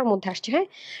আবার কোটার মধ্যে আসছে। হ্যাঁ,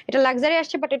 এটা লাক্সারি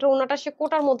আসছে, বাট এটা ওড়নাটা আসছে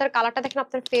কোটার মধ্যে। আর কালারটা দেখেন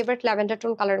আপনার ফেভারিট ল্যাভেন্ডার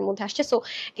টোন কালারের মধ্যে আসছে। সো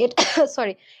এটা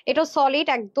সরি, এটাও সলিড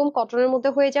একদম কটনের মধ্যে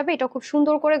হয়ে যাবে। এটা খুব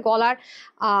সুন্দর করে গলার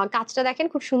কাজটা দেখেন,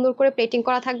 খুব সুন্দর করে প্লেটিং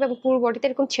করা থাকবে এবং পুরো বডিতে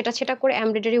এরকম ছেটা ছেটা করে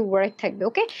এমব্রয়ডারি ওয়ার্ক থাকবে।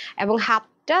 ওকে, এবং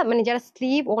হাতটা মানে যারা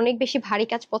স্লিভ অনেক বেশি ভারী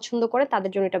কাজ পছন্দ করে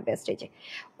তাদের জন্য এটা বেস্ট। এই যে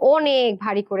অনেক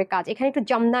ভারী করে কাজ, এখানে একটু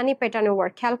জামদানি প্যাটার্নে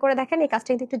ওয়ার্ক, খেয়াল করে দেখেন এই কাজটা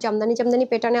কিন্তু একটু জামদানি জামদানি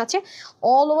প্যাটার্নে আছে।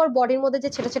 অল ওভার বডির মধ্যে যে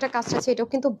ছেটা ছেটা কাজটা আছে এটাও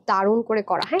কিন্তু দারুণ করে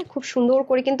করা। হ্যাঁ, খুব সুন্দর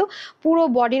করে কিন্তু পুরো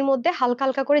বডির মধ্যে হালকা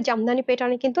হালকা করে জামদানি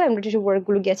প্যাটার্নে কিন্তু এমব্রয়ডারি ওয়ার্ক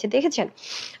গুলো গিয়েছে, দেখেছেন।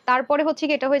 তারপরে হচ্ছে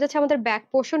কি, এটা হয়ে যাচ্ছে আমাদের ব্যাক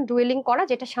পোর্শন ডুয়েলিং করা,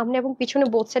 যেটা সামনে এবং পিছনে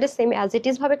বোথ সাইডে সেম অ্যাজ ইট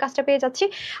ইজ ভাবে কাজটা পেয়ে যাচ্ছি।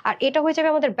 আর এটা হয়ে যাবে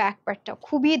আমাদের ব্যাক পার্টটা,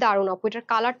 খুবই দারুণ আপু, এটার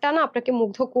কালারটা না আপনাকে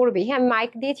মুগ্ধ করবেই। হ্যাঁ,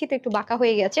 মাইক দিয়েছি তো একটু বাঁকা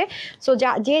হয়ে গেছে। সো যা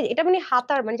যে এটা মানে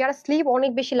হাতার মানে যারা স্লিভ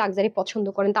অনেক বেশি লাক্সারি পছন্দ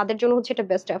করেন তাদের জন্য হচ্ছে এটা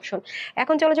বেস্ট অপশন।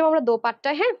 এখন চলে যাবো আমরা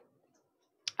দোপাট্টায়। হ্যাঁ,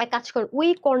 এক কাজ করেন, ওই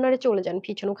কর্নারে চলে যান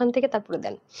পিছন, ওখান থেকে তারপরে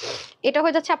দেন। এটা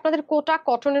হয়ে যাচ্ছে আপনাদের কোটা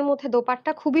কটনের মধ্যে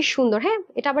দোপাট্টা, খুবই সুন্দর। হ্যাঁ,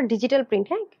 এটা আবার ডিজিটাল প্রিন্ট।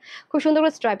 হ্যাঁ, খুব সুন্দর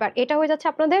করে স্ট্রাইপ। আর এটা হয়ে যাচ্ছে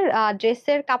আপনাদের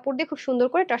ড্রেসের কাপড় দিয়ে খুব সুন্দর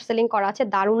করে টার্সেলিং করা আছে,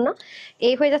 দারুণ না?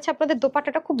 এই হয়ে যাচ্ছে আপনাদের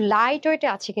দোপাট্টাটা, খুব লাইট ওয়েটে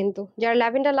আছে কিন্তু যারা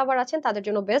ল্যাভেন্ডার লাভার আছেন তাদের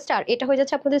জন্য বেস্ট। আর এটা হয়ে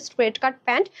যাচ্ছে আপনাদের স্ট্রেট কাট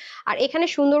প্যান্ট, আর এখানে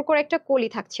সুন্দর করে একটা কলি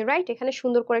থাকছে, রাইট? এখানে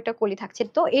সুন্দর করে একটা কলি থাকছে।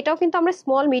 তো এটাও কিন্তু আমরা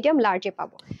স্মল মিডিয়াম লার্জে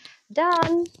পাবো।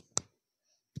 ডান।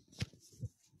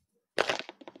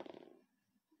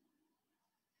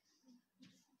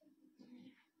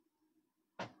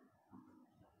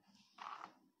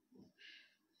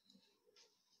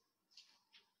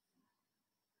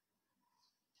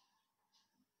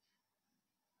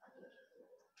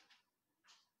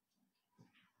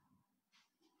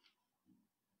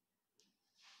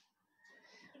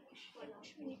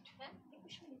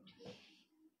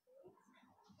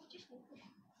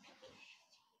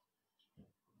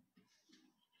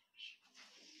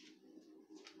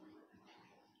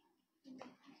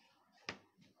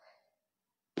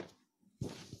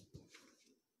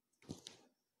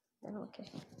 ওকে,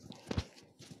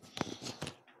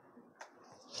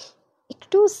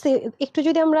 একটু একটু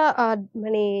যদি আমরা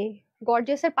মানে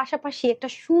গর্জিয়াসের পাশাপাশি একটা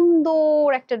সুন্দর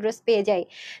একটা ড্রেস পেয়ে যাই,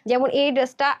 যেমন এই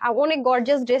ড্রেসটা, অনেক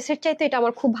গর্জিয়াস ড্রেসের চাইতে এটা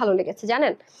আমার খুব ভালো লেগেছে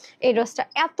জানেন। এই ড্রেসটা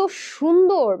এত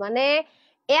সুন্দর, মানে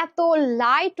এত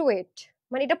লাইট ওয়েট,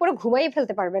 মানে এটা পরে ঘুমাই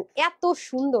ফেলতে পারবেন, এত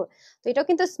সুন্দর। তো এটাও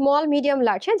কিন্তু স্মল মিডিয়াম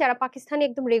লার্জ। হ্যাঁ, যারা পাকিস্তানি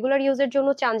একদম রেগুলার ইউজের জন্য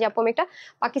চান যে আপু আমি একটা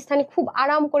পাকিস্তানি খুব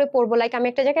আরাম করে পরবো, লাইক আমি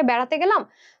একটা জায়গায় বেড়াতে গেলাম,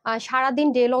 সারাদিন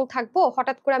ডে লং থাকবো,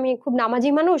 হঠাৎ করে আমি খুব নামাজি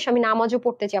মানুষ, আমি নামাজও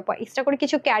পড়তে চাই, এক্সট্রা করে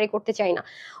কিছু ক্যারি করতে চাই না।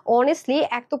 অনেস্টলি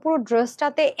এক তো পুরো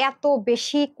ড্রেসটাতে এত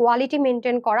বেশি কোয়ালিটি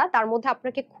মেনটেন করা, তার মধ্যে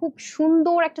আপনাকে খুব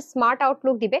সুন্দর একটা স্মার্ট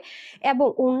আউটলুক দিবে, এবং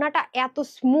ওড়নাটা এত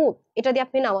স্মুথ, এটা দিয়ে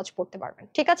আপনি নামাজ পড়তে পারবেন।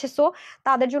 ঠিক আছে, সো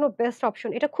তাদের জন্য বেস্ট অপশন।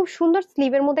 এটা খুব সুন্দর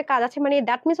স্লিভের মধ্যে কাজ আছে, মানে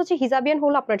দ্যাট মিনস হচ্ছে হিজাবিয়ান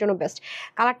হলো আপনার জন্য বেস্ট।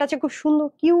 কালারটা আছে খুব সুন্দর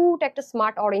কিউট একটা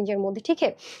স্মার্ট অরেঞ্জের মধ্যে। ঠিক আছে,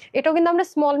 এটাও কিন্তু আমরা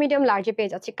স্মল মিডিয়াম লার্জে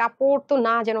পেয়ে যাচ্ছি। কাপড় তো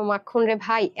না যেন মাখন রে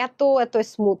ভাই, এত এত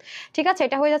স্মুথ। ঠিক আছে,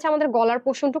 এটা হয়ে যাচ্ছে আমাদের গলার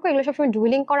পোর্শনটুকু, এগুলো সবসময়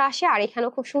ডুইলিং করা আসে। আর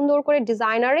এখানেও খুব সুন্দর করে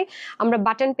ডিজাইনারে আমরা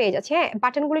বাটন পেয়ে যাচ্ছি। হ্যাঁ,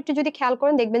 বাটনগুলো একটু যদি খেয়াল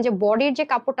করেন দেখবেন যে বডির যে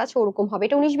কাপড়টা আছে ওরকম হবে,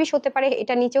 এটা 19-20 হতে পারে,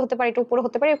 এটা নিচে হতে পারে, এটা উপরে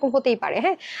হতে পারে, এরকম হতেই পারে।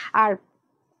 হ্যাঁ, আর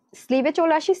স্লিভে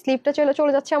চলে আসি, স্লিভটা চলে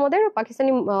চলে যাচ্ছে আমাদের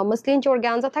পাকিস্তানি মসলিন যে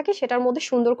অর্গানজা থাকে সেটার মধ্যে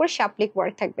সুন্দর করে শ্যাপলিক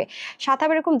ওয়ার্ক থাকবে, সাথে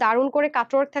আবার এরকম দারুণ করে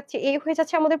কাট ওয়ার্ক থাকছে। এই হয়ে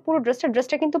যাচ্ছে আমাদের পুরো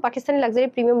ড্রেসটা কিন্তু পাকিস্তানি লাক্সারি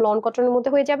প্রিমিয়াম লন কটনের মধ্যে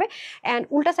হয়ে যাবে। এন্ড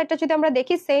উল্টা সাইডটা যদি আমরা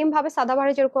দেখি, সেম ভাবে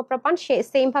সাদাবাহারে যেরকম আপনারা পান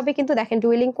সেম ভাবে কিন্তু দেখেন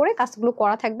ডুয়েলিং করে কাজগুলো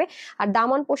করা থাকবে। আর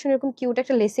দামান পোর্শন এরকম কিউট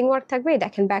একটা লেসিং ওয়ার্ক থাকবে। এই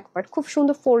দেখেন ব্যাক পার্ট খুব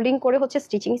সুন্দর ফোল্ডিং করে হচ্ছে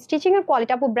স্টিচিং এর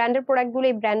কোয়ালিটি, আপু ব্র্যান্ডের প্রোডাক্টগুলো,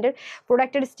 এই ব্র্যান্ডের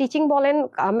প্রোডাক্টের স্টিচিং বলেন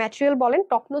ম্যাটেরিয়াল বলেন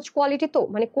টপ নচ কোয়ালিটি। তো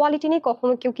মানে কোয়ালিটি নিয়ে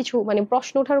কখনো কেউ কিছু মানে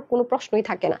প্রশ্ন ওঠার কোনো প্রশ্নই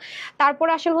থাকে না। তারপর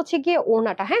আসেন হচ্ছে গিয়ে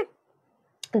ওড়নাটা। হ্যাঁ,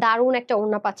 দারুণ একটা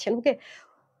ওড়না পাচ্ছেন। ওকে,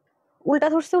 উল্টা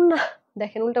ধরছে না,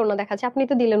 দেখেন উল্টা ওড়না দেখাচ্ছে, আপনি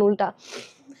তো দিলেন উল্টা।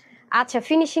 আচ্ছা,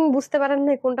 ফিনিশিং বুঝতে পারেন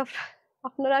না কোনটা,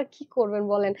 আপনারা আর কি করবেন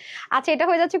বলেন। আচ্ছা, এটা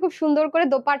হয়ে যাচ্ছে খুব সুন্দর করে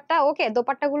দোপাট্টা। ওকে,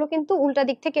 দোপাট্টা গুলো কিন্তু উল্টা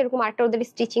দিক থেকে এরকম আরেকটা ওদের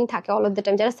স্টিচিং থাকে অল অফ দ্য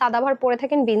টাইম। যারা সাদাভার পরে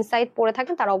থাকেন, বিন সাইড পরে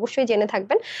থাকেন, তারা অবশ্যই জেনে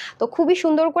থাকবেন। তো খুবই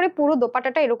সুন্দর করে পুরো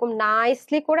দোপাট্টাটা এরকম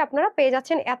নাইসলি করে আপনারা পেয়ে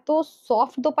যাচ্ছেন। এত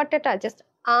সফট দোপাট্টাটা, just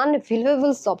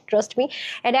unbelievable soft, trust me.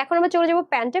 And এখন আমরা চলে যাবো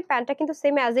প্যান্টে। প্যান্টটা কিন্তু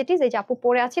সেম অ্যাজ ইট ইজ, এই যে আপু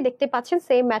পরে আছে দেখতে পাচ্ছেন,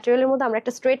 সেম ম্যাটেরিয়ালের মধ্যে আমরা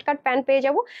একটা স্ট্রেট কাট প্যান্ট পেয়ে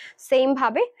যাবো সেম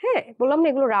ভাবে। হ্যাঁ, বললাম না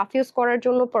এগুলো রাফ ইউজ করার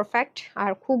জন্য পারফেক্ট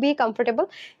আর খুবই কমফোর্টেবল।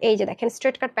 এই যে দেখেন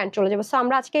স্ট্রেট কাট প্যান্ট চলে যাবে। সো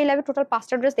আমরা আজকে এই লাইভে টোটাল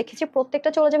 5টা ড্রেস দেখেছি, প্রত্যেকটা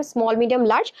চলে যাবে স্মল, মিডিয়াম,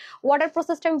 লার্জ। অর্ডার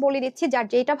প্রসেসটা আমি বলে দিচ্ছি, যার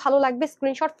যেটা ভালো লাগবে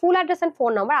screenshot, full address and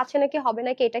phone number, আছে নাকি হবে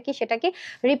নাকি এটা কি সেটা কি,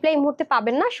 রিপ্লাই এই মুহূর্তে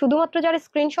পাবেন না। শুধুমাত্র যারা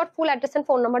screenshot, full address and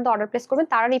phone number দিয়ে অর্ডার প্লেস করবেন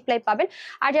তারা রিপ্লাই পাবেন।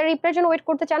 আর যারা রিপ্লাইয়ের জন্য ওয়েট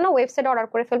করতে চান না, ওয়েবসাইট অর্ডার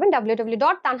করে ফেলবেন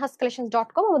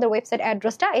www.tanhascollections.com, আমাদের ওয়েবসাইট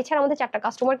অ্যাড্রেসটা। এছাড়া আমাদের 4টা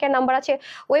কাস্টমার কেয়ার নাম্বার আছে,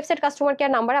 ওয়েবসাইট কাস্টমার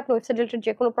কেয়ার নাম্বারে আপনি ওয়েবসাইট রিলেটেড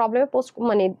যে কোনো প্রবলেমে পোস্ট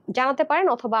মানে জানাতে পারেন,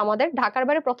 অথবা আমাদের ঢাকার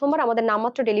বাইরে প্রথমবার আমাদের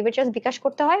নামমাত্র ডেলিভারি চার্জ বিকাশ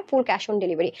করতে হয়, full cash on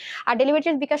delivery. R delivery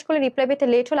charge বিকাশ করলে রিপ্লাই পেতে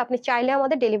লেট হলে আপনি চাইলে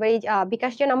আমাদের ডেলিভারি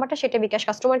বিকাশ যে নাম্বারটা সেটা বিকাশ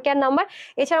কাস্টমার কেয়ার নাম্বার।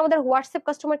 এছাড়া আমাদের হোয়াটসঅ্যাপ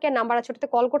কাস্টমার কেয়ার নাম্বার আছে, ওটাতে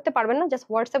কল করতে পারবেন না, জাস্ট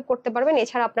হোয়াটসঅ্যাপ করতে পারবেন।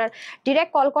 এছাড়া আপনার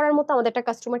ডিরেক্ট কল করার মতো আমাদের একটা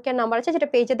কাস্টমার কেয়ার নাম্বার আছে, যেটা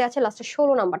পেজে দেওয়া আছে লাস্টে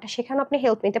 16 নাম্বারটা, সেখানে আপনি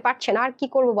হেল্প নিতে পারছেন। আর কি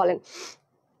করবো বলেন।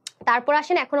 তারপর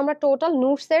আসেন এখন আমরা টোটাল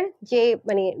নুটসের যে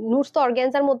মানে নুটস তো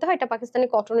অর্গানজার মধ্যে হয়, এটা পাকিস্তানি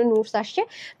কটনের নুটস আসছে,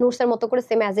 নুটসের মতো করে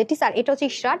সেম অ্যাজ ইট ইজ। আর এটা হচ্ছে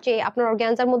ইশরা, যে আপনার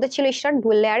অর্গানজার মধ্যে ছিল ইশরা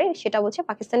ডুয়েল লেয়ারে, সেটা হচ্ছে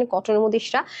পাকিস্তানি কটনের মধ্যে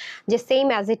ইশরা, যে same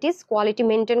as it is quality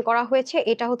maintain করা হয়েছে।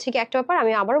 এটা হচ্ছে কি একটা ব্যাপার,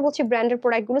 আমি আবারও বলছি ব্র্যান্ডের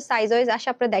প্রোডাক্টগুলো সাইজ ওয়াইজ আসে,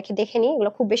 আপনারা দেখে নিই,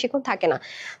 এগুলো খুব বেশিক্ষণ থাকে না।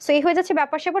 সো এই হয়ে যাচ্ছে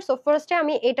ব্যাপার স্যাপার। সো ফার্স্টে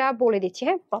আমি এটা বলে দিচ্ছি,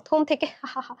 হ্যাঁ প্রথম থেকে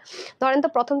ধরেন তো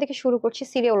প্রথম থেকে শুরু করছি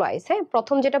সিরিয়াল ওয়াইজ। হ্যাঁ,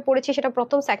 প্রথম যেটা পড়েছি সেটা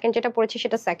প্রথম, সেকেন্ড যেটা পড়েছি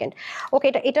সেটা সেকেন্ড। ওকে,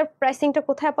 এটার প্রাইসিংটা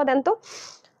কোথায় আপা দেন তো।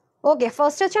 ওকে,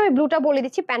 ফার্স্ট হচ্ছে আমি ব্লুটা বলে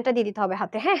দিচ্ছি, প্যান্টটা দিয়ে দিতে হবে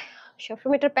হাতে। হ্যাঁ,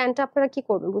 সবসময় এটার প্যান্টটা আপনারা কি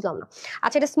করবেন বুঝলাম না।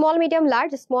 আচ্ছা, এটা স্মল, মিডিয়াম,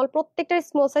 লার্জ। স্মল প্রত্যেকটা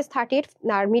small size 38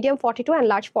 R medium 42 and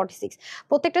large 46।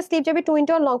 প্রত্যেকটা স্লিভ যাবে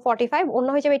 20 আর লং 45, অন্য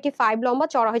হয়ে যাবে 85, লম্বা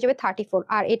চড়া হয়ে যাবে 34।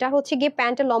 আর এটা হচ্ছে গিয়ে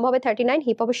প্যান্টের লম্বা হবে 39,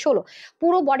 হিপ হবে 16।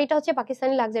 পুরো বডিটা হচ্ছে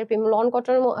Pakistani luxury premium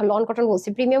loan cotton বলছি,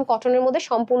 প্রিমিয়াম কটনের মধ্যে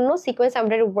সম্পূর্ণ সিকোয়েন্স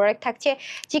এমব্রয়ডারি ওয়ার্ক থাকছে,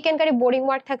 চিকেন কারি বোর্ডিং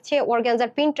ওয়ার্ক থাকছে, অর্গানজার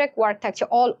পিন ট্র্যাক ওয়ার্ক থাকছে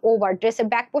অল ওভার। ড্রেসের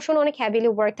ব্যাক পোর্শন অনেক হ্যাভিলি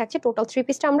ওয়ার্ক থাকছে। টোটাল 3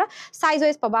 পিসটা আমরা সাইজ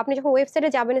ওয়াইজ পাবো। আপনি যখন ওয়েবসাইটে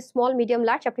যাবেন স্মল, মিডিয়াম,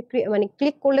 লার্জ, আপনি মানে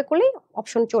ক্লিক করলেই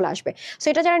অপশন চলে আসবে। সো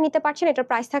এটা যারা নিতে পারছেন, এটার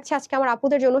প্রাইস থাকছে আজকে আমার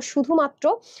আপুদের জন্য শুধুমাত্র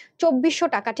 2400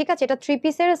 টাকা। ঠিক আছে, এটা 3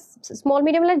 পিসের স্মল,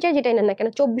 মিডিয়াম, লার্জ যেটাই নেন না কেন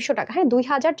 2400 টাকা। হ্যাঁ,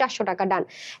 2400 টাকা ডান।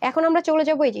 এখন আমরা চলে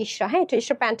যাবো এই যে ইশরা। হ্যাঁ,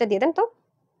 ইশরা প্যান্টটা দিয়ে দেন তো।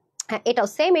 হ্যাঁ, এটাও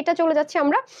সেম, এটা চলে যাচ্ছে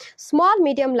আমরা স্মল,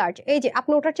 মিডিয়াম, লার্জ। এই যে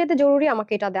আপনি ওটার চাইতে জরুরি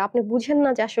আমাকে এটা দেয়, আপনি বুঝেন না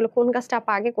যে আসলে কোন কাজটা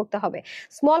আগে করতে হবে।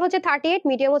 স্মল হচ্ছে 38,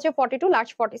 মিডিয়াম হচ্ছে 42, লার্জ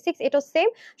 46। এটা সেম,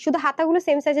 শুধু হাতাগুলো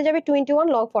সেম সাইজে যাবে 21,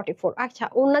 লং 44। আচ্ছা,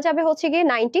 ওন্না যাবে হচ্ছে গিয়ে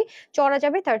 90, চড়া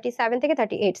যাবে 37 থেকে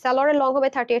 38, সালোয়ারের লং হবে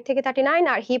 38 থেকে 39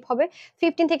 আর হিপ হবে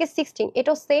 15 থেকে 16।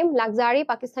 এটাও same luxury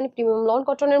Pakistani premium loan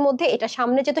কটনের মধ্যে। এটা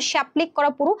সামনে যেহেতু শ্যাপলিক করা,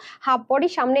 পুরো হাফ বডি,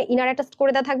 সামনে ইনার অ্যাটাচ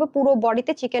করে দেওয়া থাকবে, পুরো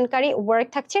বডিতে চিকেন কারি ওয়ার্ক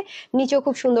থাকছে, নিচেও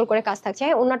খুব সুন্দর করে কাজ থাকছে।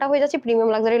 হ্যাঁ, ওন্নাটা হয়ে যাচ্ছে প্রিমিয়াম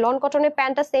লাক্সারি লন কটনের,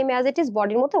 প্যান্টটা সেম অ্যাজ ইট ইজ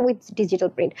বডির মতো উইথ ডিজিটাল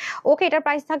প্রিন্ট। ওকে, এটার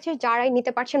প্রাইস থাকছে যারাই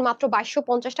নিতে পারছেন মাত্র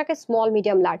 2250 টাকা স্মল,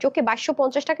 মিডিয়াম, লার্জ। ওকে,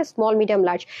 2250 টাকা স্মল, মিডিয়াম,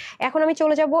 লার্জ। এখন আমি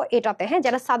চলে যাব এটাতে। হ্যাঁ,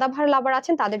 যারা সাদাভার লাভার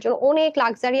আছেন তাদের জন্য অনেক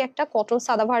লাক্সারি একটা কটন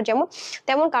সাদাভার যেমন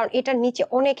তেমন, কারণ এটার নিচে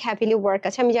অনেক হ্যাভিলি ওয়ার্ক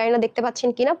আছে। আমি জানি না দেখতে পাচ্ছেন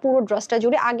কিনা, পুরো ড্রেসটা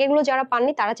জুড়ে। আগেরগুলো যারা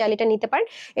পাননি তারা চাইলে এটা নিতে পারেন।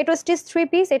 এটা স্টিচ 3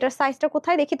 পিস। এটার সাইজটা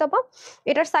কোথায় দেখি তো আপা।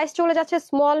 এটার সাইজ চলে যাচ্ছে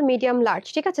স্মল, মিডিয়াম, লার্জ।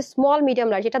 ঠিক আছে, স্মল, মিডিয়াম,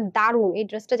 লার্জ। এটা দারুণ, এই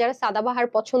ড্রেসটা যারা সাদাবাহার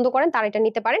পছন্দ করেন তারা এটা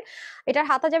নিতে পারেন। এটার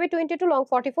হাতা যাবে 22, লং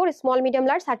 44, স্মল, মিডিয়াম,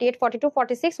 লার্জ 38, 42,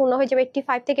 46, ওন্না হয়ে যাবে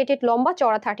 85 থেকে 88, লম্বা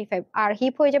চড়া 35 আর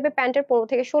হিপ হয়ে যাবে প্যান্টের 15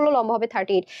 থেকে 16, লম্বা হবে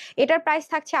 38। এটার প্রাইস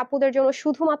থাকছে আপুদের জন্য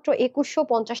শুধুমাত্র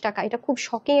 2150 টাকা। এটা খুব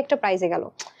শকিং একটা প্রাইসে গেল,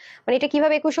 মানে এটা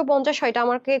কিভাবে 2150 হয় এটা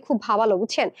আমাকে খুব ভাবালো,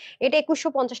 বুঝছেন। এটা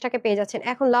 2150 টাকা পেয়ে যাচ্ছেন।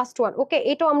 এখন লাস্ট ওয়ান। ওকে,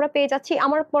 এটাও আমরা পেয়ে যাচ্ছি।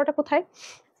 আমার পরটা কোথায়।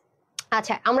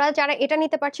 আচ্ছা, আমরা যারা এটা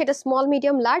নিতে পারছি, এটা স্মল,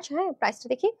 মিডিয়াম, লার্জ। হ্যাঁ, প্রাইসটা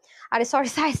দেখি, আরে সরি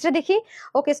সাইজটা দেখি।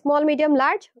 ওকে, স্মল, মিডিয়াম,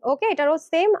 লার্জ। ওকে, এটারও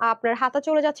সেম, আপনার হাতা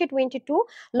চলে যাচ্ছে 22,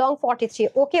 লং 43।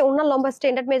 ওকে, ওনার লম্বা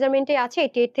স্ট্যান্ডার্ড মেজারমেন্টে আছে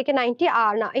 88 থেকে 90,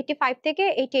 আর না 85 থেকে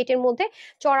 88 এর মধ্যে,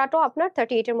 চড়াটাও আপনার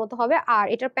 38 এর মতো হবে। আর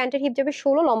এটার প্যান্টের হিপ যাবে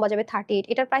 16, লম্বা যাবে 38।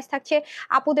 এটার প্রাইস থাকছে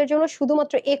আপুদের জন্য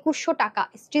শুধুমাত্র 2100 টাকা।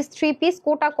 স্টিচ 3 পিস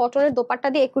কোটা কটনের দোপাট্টা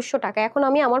দিয়ে 2100 টাকা। এখন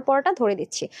আমি আমার পরাটা ধরে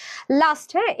দিচ্ছি লাস্ট।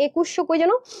 হ্যাঁ, 2100 কই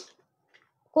যেন,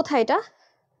 কোথায় এটা,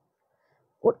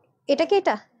 এটা কি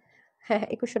এটা, হ্যাঁ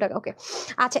 2100 টাকা। ওকে,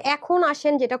 আচ্ছা এখন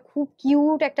আসেন যেটা খুব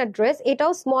কিউট একটা ড্রেস।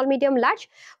 এটাও স্মল, মিডিয়াম, লার্জ।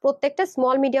 প্রত্যেকটা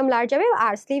স্মল, মিডিয়াম, লার্জ যাবে।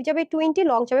 আর স্লিভ যাবে 20,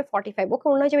 লং যাবে 45। ওকে,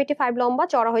 ওন্না হয়ে যাবে 85, লম্বা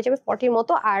চড়া হয়ে যাবে 40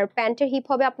 মতো। আর প্যান্টের হিপ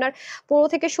হবে আপনার 15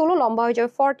 থেকে 16, লম্বা হয়ে যাবে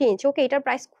 40 ইঞ্চ। ওকে, এটার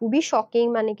প্রাইস খুবই শকিং,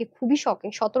 মানে কি খুবই শকিং,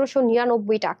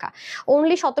 1799 টাকা।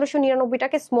 অনলি 1799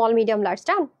 টাকা স্মল, মিডিয়াম, লার্জ।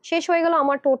 ডান, শেষ হয়ে গেল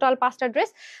আমার টোটাল 5টা ড্রেস।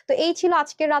 তো এই ছিল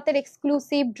আজকের রাতের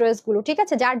এক্সক্লুসিভ ড্রেসগুলো। ঠিক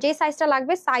আছে, যার যে সাইজটা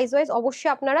লাগবে সাইজ ওয়াইজ অবশ্যই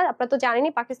আপনারা তো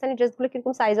জানেনই পাকিস্তানি ড্রেস ড্রেসগুলো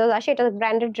কিরকম সাইজ ওয়াইজ আসে, এটা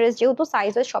ব্র্যান্ডেড ড্রেস যেহেতু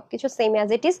সাইজ ওয়াইজ সবকিছু সেম অ্যাজ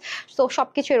ইট ইজ, তো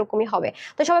সবকিছু এরকমই হবে।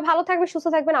 তো সবাই ভালো থাকবেন, সুস্থ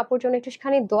থাকবেন, আপুর জন্য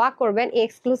একটুখানি দোয়া করবেন। এই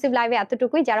এক্সক্লুসিভ লাইভে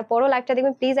এতটুকুই। যারা পরো লাইভটা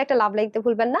দেখবেন প্লিজ একটা লাভ লাইক দিতে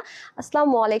ভুলবেন না।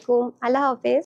 আসসালামু আলাইকুম, আল্লাহ হাফেজ।